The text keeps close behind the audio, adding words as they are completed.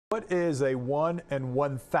What is a 1 in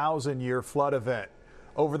 1,000 year flood event?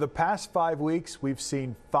 Over the past 5 weeks, we've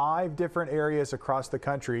seen 5 different areas across the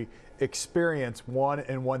country experience 1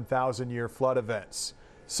 in 1,000 year flood events.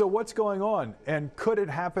 So what's going on, and could it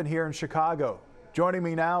happen here in Chicago? Joining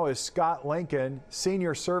me now is Scott Lincoln,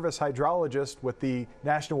 Senior Service Hydrologist with the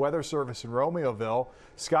National Weather Service in Romeoville.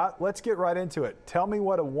 Scott, let's get right into it. Tell me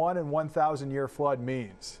what a 1 in 1,000 year flood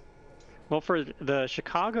means. Well, for the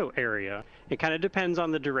Chicago area, it kind of depends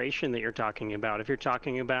on the duration that you're talking about. If you're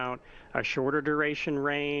talking about a shorter duration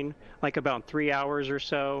rain, like about 3 hours or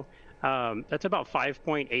so, that's about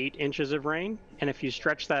 5.8 inches of rain. And if you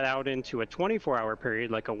stretch that out into a 24-hour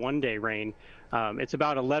period, like a one-day rain, it's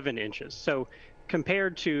about 11 inches. So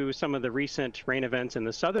compared to some of the recent rain events in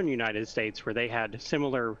the southern United States where they had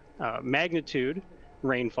similar magnitude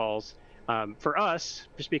rainfalls, for us,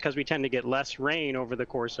 just because we tend to get less rain over the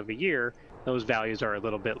course of a year, those values are a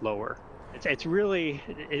little bit lower. It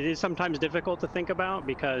is sometimes difficult to think about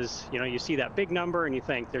because, you see that big number and you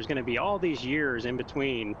think there's going to be all these years in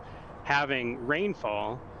between having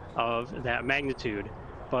rainfall of that magnitude.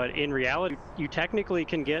 But in reality, you technically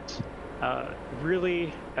can get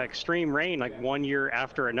really extreme rain like one year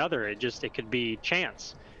after another. It could be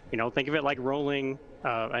chance. Think of it like rolling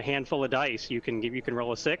a handful of dice. You can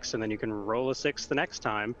roll a 6 and then you can roll a 6 the next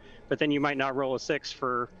time, but then you might not roll a 6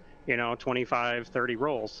 for 25, 30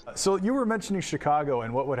 rolls. So you were mentioning Chicago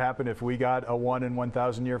and what would happen if we got a 1 in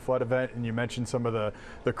 1,000 year flood event, and you mentioned some of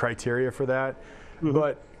the criteria for that. Mm-hmm.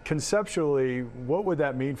 But conceptually, what would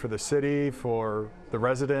that mean for the city, for the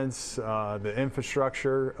residents, the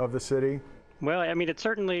infrastructure of the city? Well, I mean, it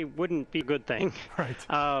certainly wouldn't be a good thing. Right.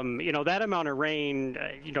 That amount of rain,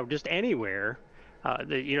 just anywhere,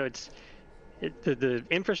 the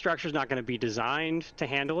infrastructure is not going to be designed to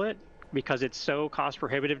handle it because it's so cost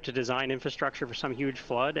prohibitive to design infrastructure for some huge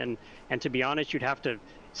flood. And to be honest, you'd have to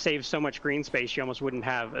save so much green space, you almost wouldn't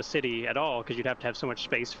have a city at all because you'd have to have so much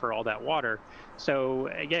space for all that water.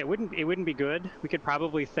 So yeah, it wouldn't be good. We could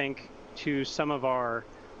probably think to some of our,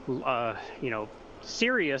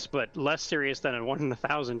 serious but less serious than a 1 in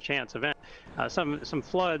 1,000 chance event. Some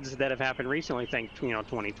floods that have happened recently, think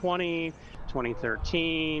 2020,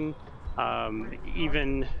 2013,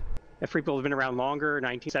 even if people have been around longer,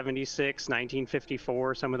 1976,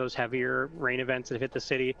 1954, some of those heavier rain events that hit the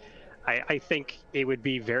city. I think it would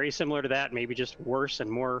be very similar to that, maybe just worse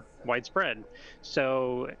and more widespread.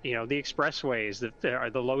 So, the expressways,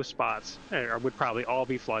 the low spots would probably all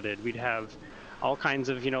be flooded. We'd have all kinds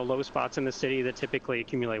of, low spots in the city that typically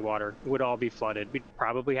accumulate water would all be flooded. We'd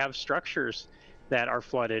probably have structures that are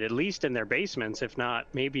flooded, at least in their basements, if not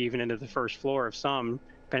maybe even into the first floor of some,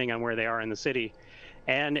 depending on where they are in the city.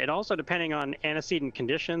 And it also, depending on antecedent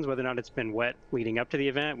conditions, whether or not it's been wet leading up to the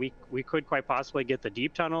event, we could quite possibly get the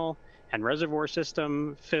deep tunnel and reservoir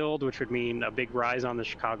system filled, which would mean a big rise on the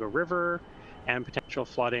Chicago River and potential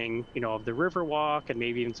flooding, of the Riverwalk and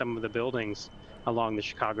maybe even some of the buildings along the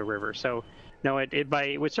Chicago River. So no, it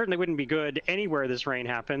certainly wouldn't be good anywhere this rain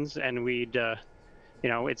happens, and we'd,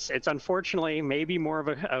 it's unfortunately maybe more of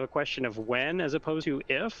a question of when as opposed to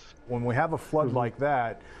if. When we have a flood mm-hmm. like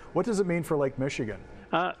that, what does it mean for Lake Michigan?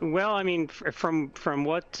 Well, I mean, from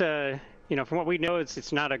what from what we know,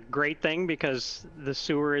 it's not a great thing because the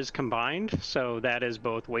sewer is combined, so that is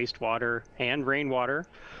both wastewater and rainwater,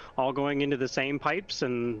 all going into the same pipes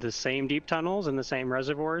and the same deep tunnels and the same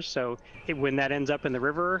reservoirs. So when that ends up in the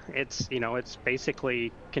river, it's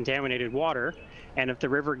basically contaminated water. And if the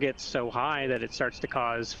river gets so high that it starts to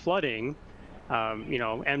cause flooding,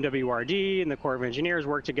 MWRD and the Corps of Engineers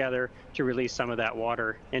work together to release some of that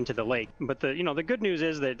water into the lake. But the good news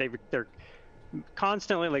is that they're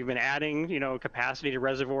constantly been adding capacity to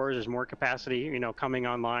reservoirs. There's more capacity coming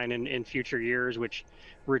online in future years, which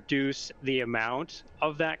reduce the amount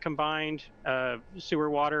of that combined sewer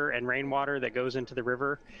water and rainwater that goes into the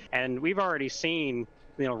river. And we've already seen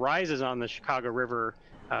rises on the Chicago River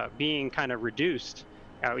being kind of reduced,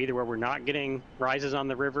 either where we're not getting rises on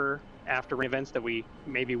the river after rain events that we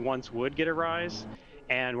maybe once would get a rise.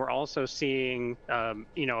 And we're also seeing,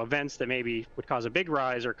 events that maybe would cause a big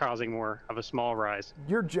rise or causing more of a small rise.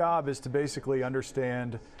 Your job is to basically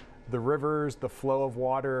understand the rivers, the flow of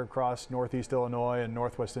water across Northeast Illinois and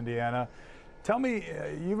Northwest Indiana. Tell me,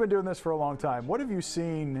 you've been doing this for a long time. What have you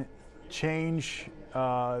seen change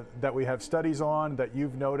that we have studies on that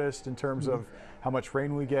you've noticed in terms mm-hmm. of how much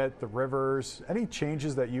rain we get, the rivers, any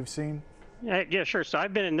changes that you've seen? Yeah, sure. So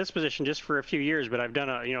I've been in this position just for a few years, but I've done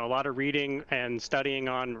a lot of reading and studying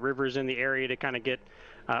on rivers in the area to kind of get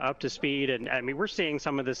up to speed. And I mean, we're seeing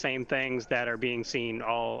some of the same things that are being seen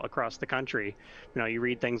all across the country. You know, you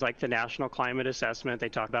read things like the National Climate Assessment. They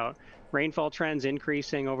talk about rainfall trends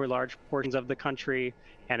increasing over large portions of the country.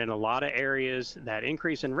 And in a lot of areas, that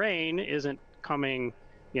increase in rain isn't coming,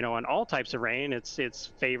 you know, on all types of rain.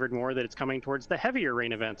 It's favored more that it's coming towards the heavier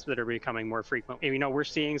rain events that are becoming more frequent. You know, we're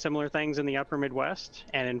seeing similar things in the upper Midwest.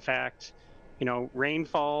 And in fact, you know,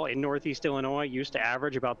 rainfall in Northeast Illinois used to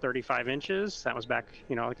average about 35 inches. That was back,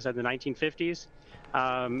 you know, like I said, the 1950s.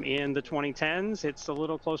 In the 2010s, it's a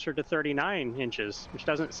little closer to 39 inches, which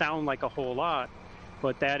doesn't sound like a whole lot,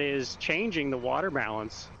 but that is changing the water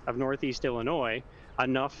balance of Northeast Illinois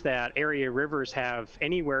enough that area rivers have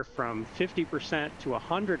anywhere from 50% to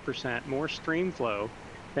 100% more stream flow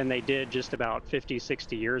than they did just about 50,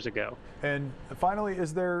 60 years ago. And finally,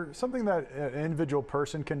 is there something that an individual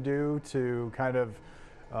person can do to kind of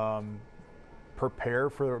prepare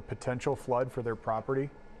for a potential flood for their property?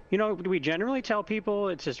 You know, we generally tell people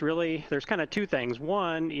it's just really, there's kind of two things.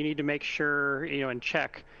 One, you need to make sure, you know, and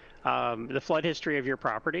check the flood history of your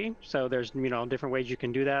property. So there's, you know, different ways you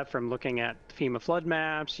can do that, from looking at FEMA flood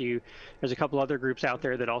maps. There's a couple other groups out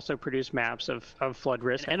there that also produce maps of flood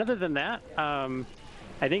risk. And other than that,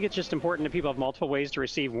 I think it's just important that people have multiple ways to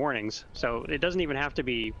receive warnings. So it doesn't even have to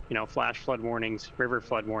be, you know, flash flood warnings, river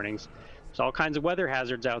flood warnings. There's all kinds of weather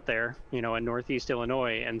hazards out there, you know, in Northeast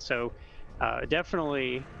Illinois. And so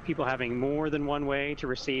definitely people having more than one way to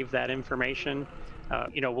receive that information,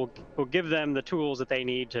 you know, we'll give them the tools that they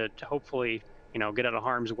need to hopefully, you know, get out of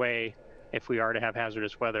harm's way if we are to have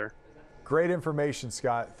hazardous weather. Great information,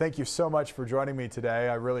 Scott. Thank you so much for joining me today.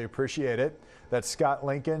 I really appreciate it. That's Scott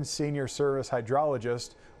Lincoln, Senior Service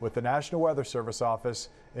Hydrologist with the National Weather Service office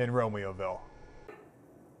in Romeoville.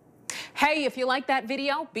 Hey, if you like that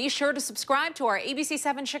video, be sure to subscribe to our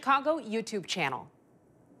ABC7 Chicago YouTube channel.